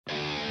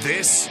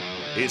This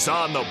is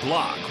On the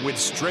Block with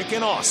Strick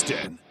and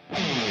Austin.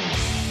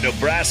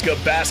 Nebraska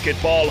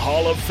Basketball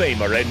Hall of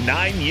Famer and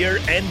 9-year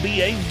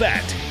NBA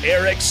vet,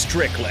 Eric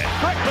Strickland.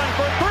 Strickland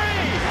for three!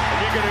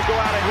 And you're going to go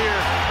out of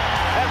here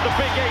as the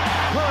Big 8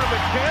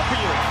 tournament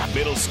champion.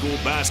 Middle school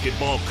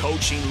basketball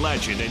coaching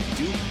legend and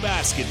Duke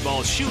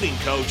basketball shooting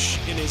coach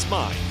in his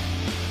mind,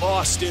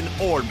 Austin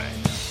Orman.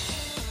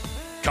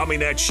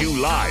 Coming at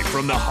you live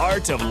from the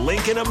heart of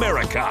Lincoln,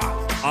 America.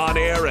 On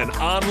air and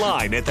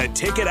online at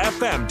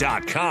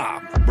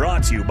theticketfm.com.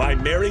 Brought to you by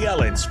Mary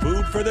Ellen's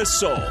Food for the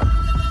Soul.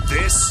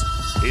 This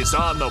is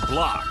On the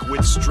Block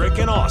with Strick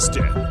and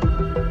Austin.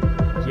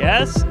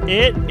 Yes,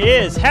 it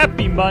is.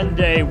 Happy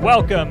Monday.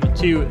 Welcome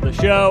to the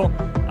show.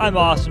 I'm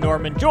Austin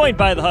Orman, joined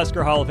by the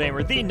Husker Hall of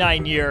Famer, the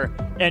 9-year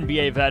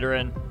NBA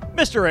veteran,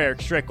 Mr.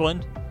 Eric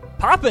Strickland.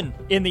 Popping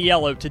in the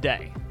yellow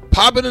today.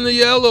 Popping in the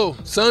yellow.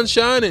 Sun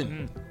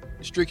shining.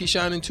 Stricky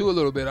shining too a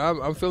little bit.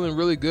 I'm feeling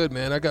really good,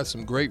 man. I got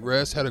some great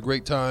rest, had a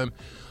great time.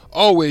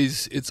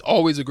 It's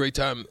always a great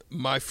time.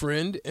 My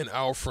friend and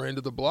our friend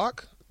of the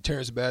block,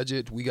 Terrence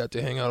Badgett, we got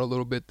to hang out a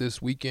little bit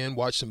this weekend,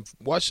 watch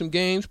some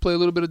games, play a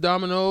little bit of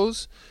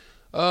dominoes.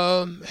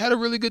 Had a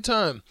really good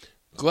time.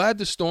 Glad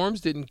the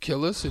storms didn't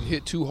kill us and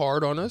hit too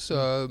hard on us.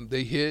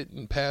 They hit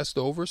and passed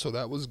over, so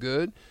that was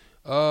good.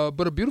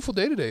 But a beautiful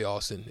day today,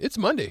 Austin. It's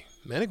Monday,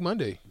 Manic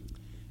Monday.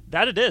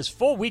 That it is.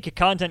 Full week of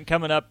content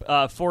coming up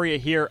for you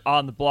here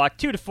on the block.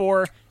 2 to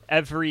 4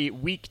 every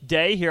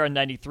weekday here on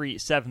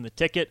 93.7 The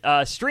Ticket.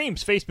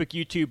 Streams, Facebook,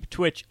 YouTube,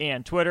 Twitch,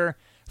 and Twitter.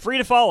 Free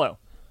to follow.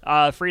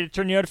 Free to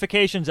turn your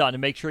notifications on to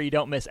make sure you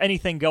don't miss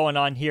anything going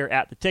on here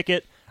at The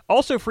Ticket.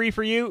 Also free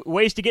for you,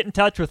 ways to get in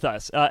touch with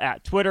us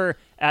at Twitter,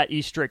 at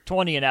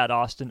estrick20 and at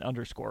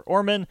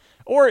Austin_Orman.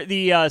 Or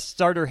the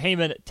Starter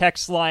Heyman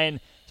text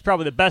line. It's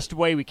probably the best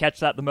way we catch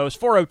that the most.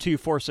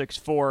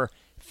 402-464-5685.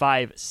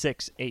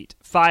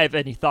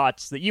 Any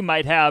thoughts that you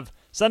might have,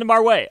 send them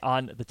our way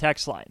on the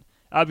text line.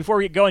 Before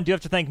we get going, do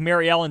have to thank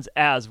Mary Ellen's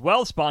as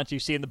well, sponsor you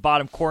see in the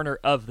bottom corner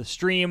of the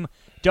stream.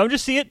 Don't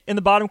just see it in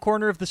the bottom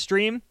corner of the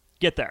stream.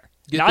 Get there.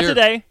 Not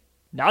today,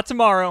 not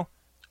tomorrow,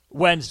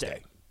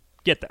 Wednesday.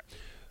 Get there.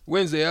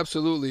 Wednesday,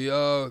 absolutely.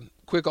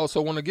 Quick,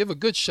 also want to give a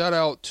good shout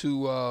out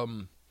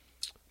to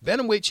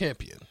bantamweight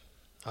champion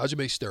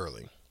Aljamain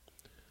Sterling.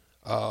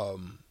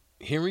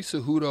 Henry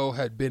Cejudo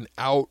had been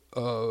out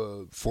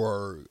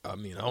for, I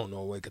don't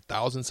know, like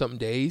 1,000-something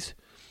days.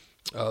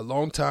 A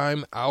long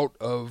time out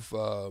of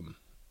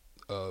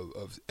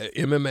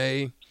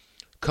MMA,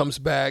 comes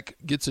back,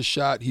 gets a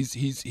shot.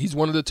 He's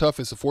one of the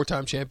toughest, a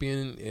 4-time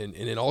champion, and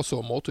then also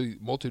a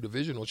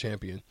multi-divisional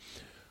champion.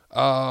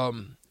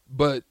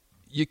 But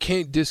you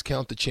can't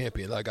discount the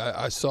champion. Like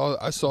I saw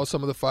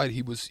some of the fight.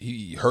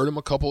 He hurt him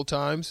a couple of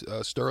times,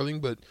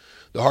 Sterling, but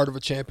the heart of a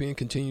champion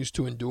continues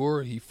to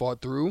endure. He fought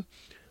through.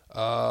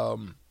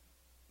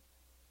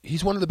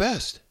 He's one of the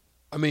best.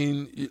 I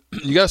mean,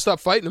 you got to stop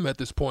fighting him at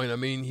this point. I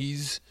mean,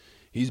 he's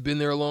been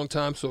there a long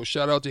time, so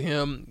shout out to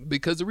him.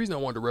 Because the reason I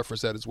wanted to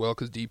reference that as well,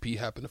 because DP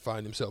happened to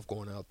find himself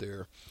going out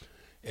there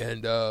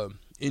and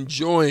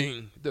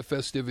enjoying the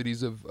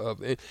festivities of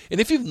and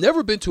if you've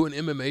never been to an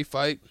MMA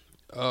fight,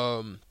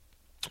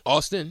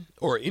 Austin,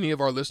 or any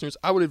of our listeners,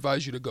 I would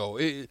advise you to go.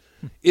 It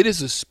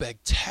is a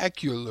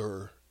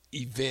spectacular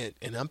event,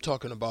 and I'm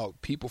talking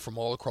about people from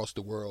all across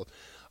the world.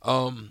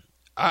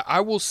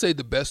 I will say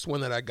the best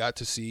one that I got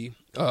to see,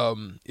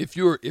 if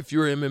you're an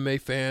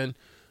MMA fan,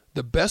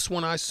 the best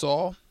one I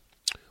saw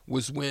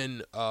was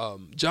when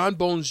John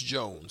Bones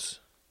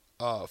Jones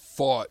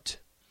fought,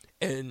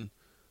 and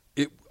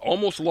it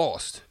almost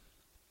lost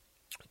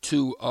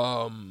to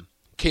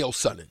Chael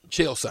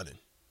Sonnen,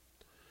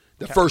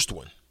 the first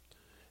one.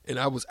 And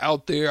I was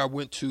out there. I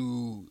went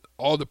to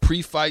all the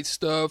pre-fight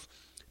stuff.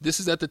 This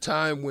is at the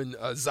time when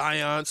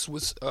Zions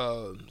was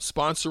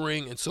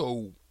sponsoring, and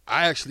so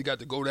I actually got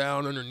to go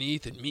down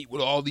underneath and meet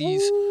with all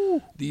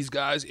these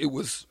guys. It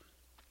was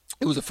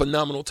a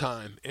phenomenal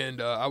time,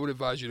 and I would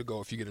advise you to go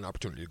if you get an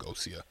opportunity to go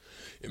see a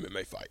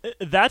MMA fight.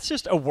 That's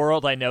just a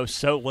world I know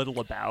so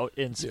little about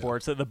in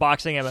sports. Yeah. The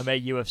boxing,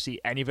 MMA, UFC,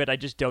 any of it, I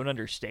just don't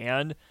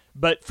understand.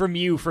 But from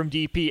you, from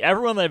DP,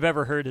 everyone that I've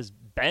ever heard has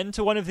been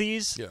to one of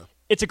these. Yeah.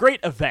 It's a great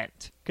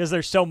event because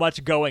there's so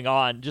much going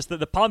on, just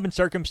the pomp and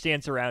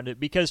circumstance around it.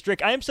 Because,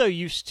 Strick, I am so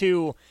used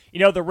to,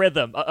 the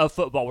rhythm of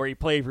football where you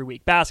play every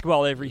week,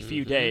 basketball every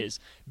few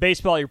days,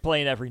 baseball you're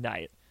playing every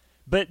night.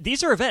 But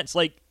these are events.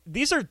 Like,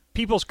 these are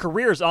people's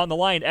careers on the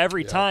line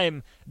every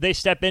time they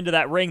step into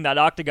that ring, that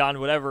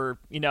octagon, whatever,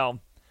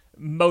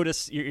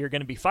 modus you're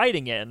going to be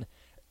fighting in.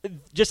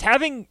 Just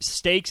having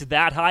stakes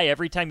that high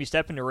every time you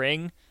step in the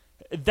ring,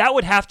 that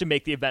would have to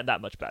make the event that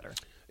much better.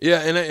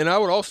 Yeah, and I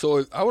would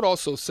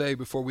also say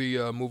before we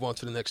move on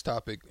to the next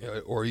topic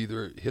or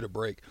either hit a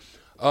break,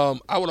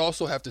 I would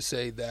also have to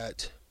say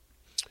that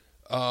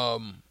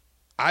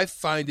I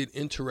find it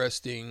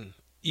interesting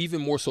even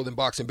more so than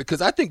boxing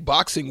because I think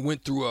boxing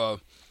went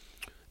through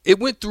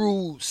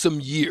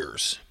some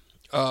years.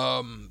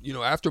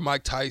 After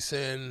Mike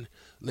Tyson,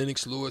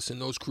 Lennox Lewis,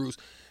 and those crews,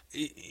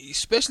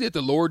 especially at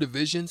the lower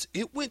divisions,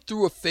 it went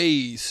through a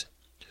phase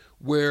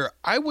where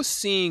I was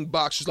seeing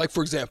boxers, like,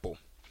 for example,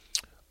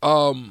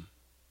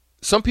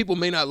 some people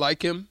may not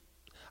like him.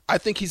 I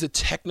think he's a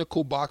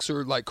technical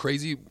boxer like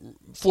crazy.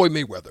 Floyd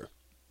Mayweather,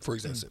 for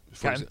example.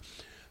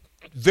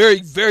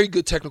 Very, very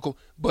good technical.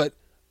 But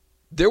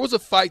there was a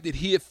fight that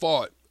he had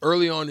fought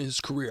early on in his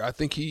career. I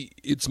think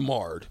it's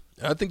marred.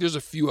 And I think there's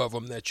a few of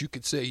them that you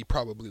could say he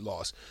probably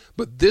lost.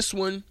 But this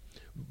one,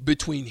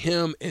 between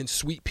him and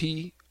Sweet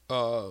Pea,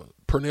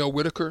 Pernell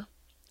Whitaker,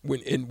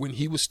 when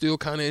he was still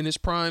kind of in his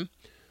prime,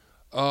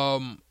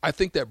 I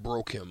think that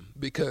broke him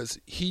because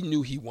he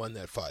knew he won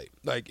that fight.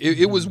 Like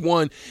it was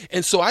won.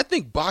 And so I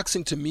think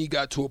boxing to me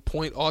got to a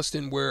point,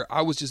 Austin, where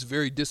I was just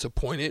very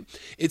disappointed.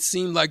 It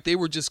seemed like they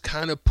were just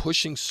kind of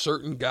pushing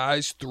certain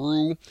guys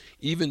through,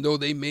 even though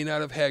they may not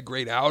have had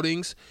great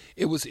outings.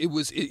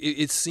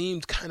 It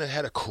seemed kind of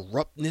had a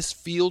corruptness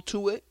feel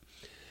to it.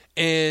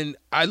 And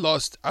I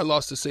lost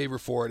the savor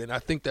for it, and I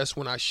think that's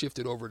when I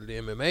shifted over to the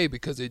MMA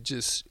because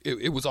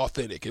it was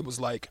authentic. It was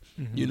like,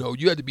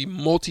 you had to be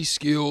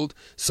multi-skilled.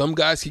 Some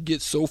guys could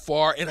get so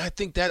far, and I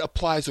think that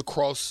applies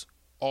across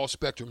all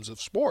spectrums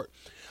of sport.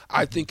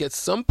 I think at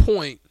some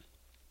point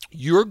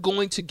you're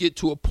going to get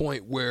to a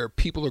point where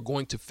people are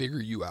going to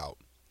figure you out,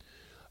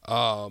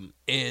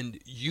 and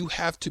you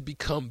have to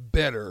become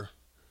better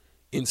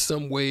in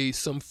some way,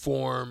 some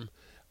form.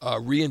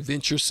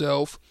 Reinvent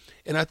yourself.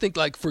 And I think,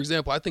 like, for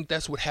example, I think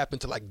that's what happened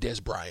to, like, Des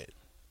Bryant.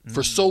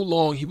 For so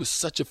long, he was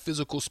such a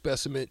physical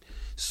specimen,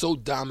 so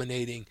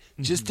dominating,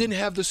 just didn't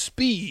have the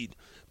speed,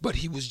 but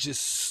he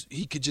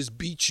could just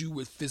beat you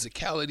with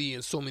physicality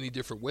in so many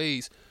different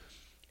ways.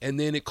 And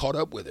then it caught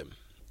up with him.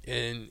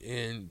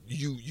 And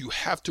you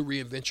have to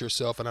reinvent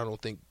yourself, and I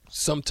don't think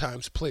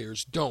sometimes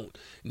players don't.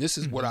 And this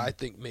is what I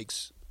think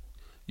makes,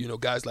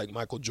 guys like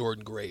Michael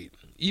Jordan great.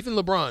 Even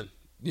LeBron.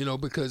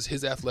 Because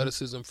his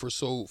athleticism for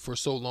so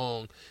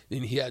long,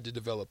 then he had to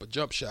develop a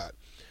jump shot.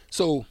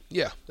 So,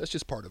 yeah, that's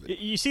just part of it.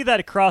 You see that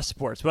across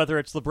sports, whether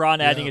it's LeBron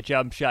adding a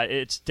jump shot,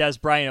 it's Des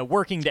Bryant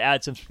working to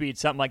add some speed,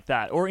 something like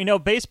that. Or,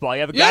 baseball. You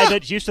have a guy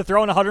that's used to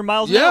throwing 100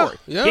 miles an hour.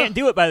 Yeah. Can't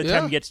do it by the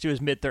time he gets to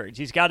his mid-30s.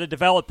 He's got to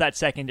develop that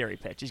secondary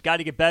pitch. He's got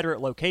to get better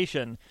at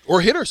location.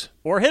 Or hitters.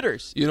 You're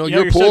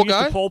a pull so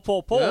guy. Used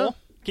to pull.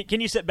 Yeah.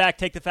 Can you sit back,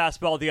 take the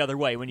fastball the other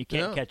way when you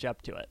can't catch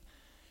up to it?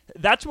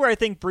 That's where I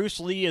think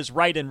Bruce Lee is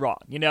right and wrong.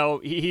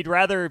 He'd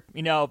rather,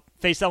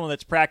 face someone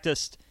that's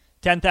practiced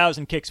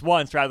 10,000 kicks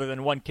once rather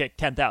than one kick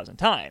 10,000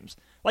 times.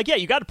 Like, yeah,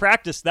 you got to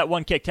practice that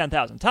one kick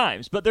 10,000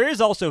 times, but there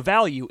is also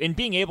value in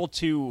being able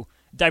to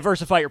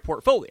diversify your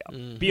portfolio,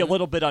 be a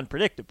little bit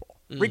unpredictable,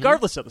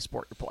 regardless of the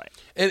sport you're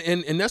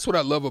playing. And that's what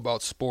I love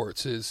about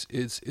sports is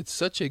it's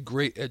such a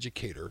great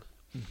educator.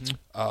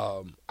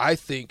 I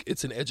think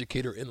it's an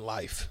educator in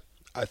life.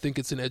 I think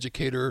it's an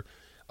educator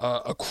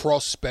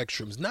across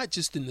spectrums, not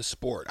just in the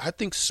sport. I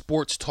think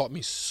sports taught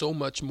me so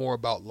much more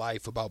about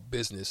life, about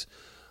business,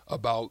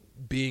 about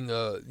being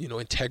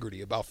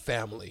integrity, about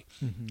family,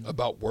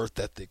 about work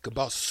ethic,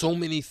 about so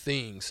many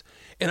things.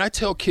 And I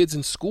tell kids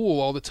in school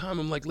all the time,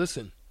 I'm like,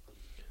 listen,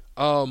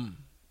 not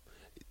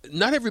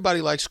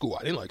everybody likes school.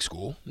 I didn't like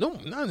school. No,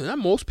 not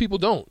most people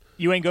don't.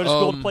 You ain't go to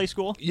school to play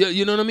school? Yeah,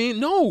 you know what I mean?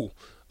 No.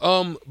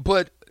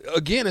 But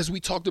again, as we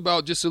talked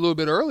about just a little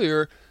bit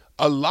earlier,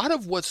 a lot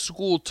of what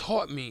school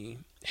taught me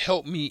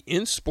helped me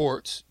in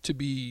sports to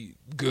be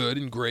good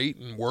and great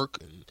and work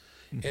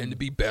and to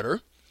be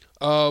better.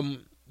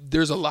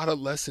 There's a lot of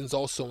lessons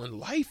also in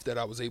life that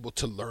I was able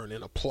to learn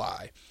and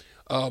apply.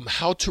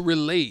 How to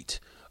relate,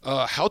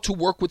 how to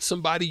work with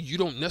somebody you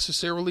don't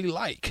necessarily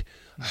like,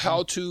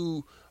 how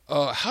to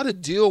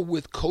deal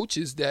with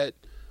coaches that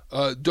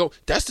don't.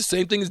 That's the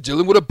same thing as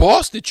dealing with a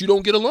boss that you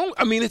don't get along.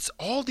 I mean, it's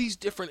all these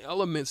different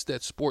elements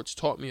that sports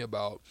taught me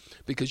about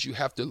because you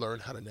have to learn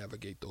how to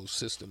navigate those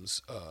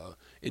systems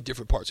in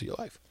different parts of your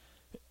life.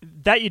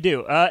 That you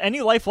do.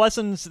 Any life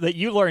lessons that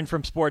you learned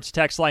from sports,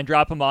 text line,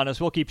 drop them on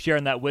us. We'll keep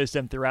sharing that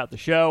wisdom throughout the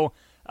show.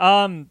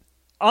 On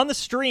the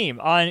stream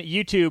on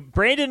YouTube,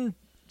 Brandon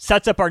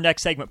sets up our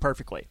next segment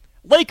perfectly.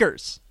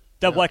 Lakers,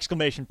 double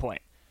exclamation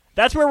point.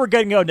 That's where we're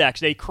going to go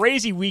next. A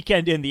crazy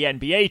weekend in the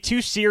NBA.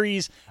 2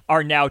 series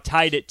are now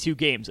tied at 2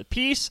 games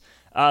apiece.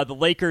 The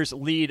Lakers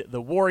lead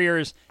the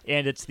Warriors,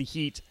 and it's the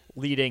Heat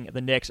leading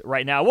the Knicks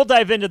right now. We'll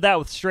dive into that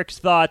with Strick's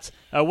thoughts.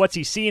 What's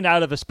he seen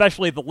out of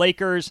especially the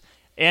Lakers?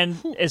 And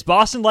is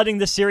Boston letting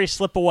this series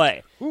slip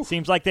away?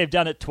 Seems like they've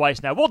done it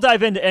twice now. We'll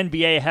dive into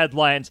NBA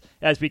headlines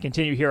as we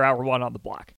continue here, Hour 1 on the block.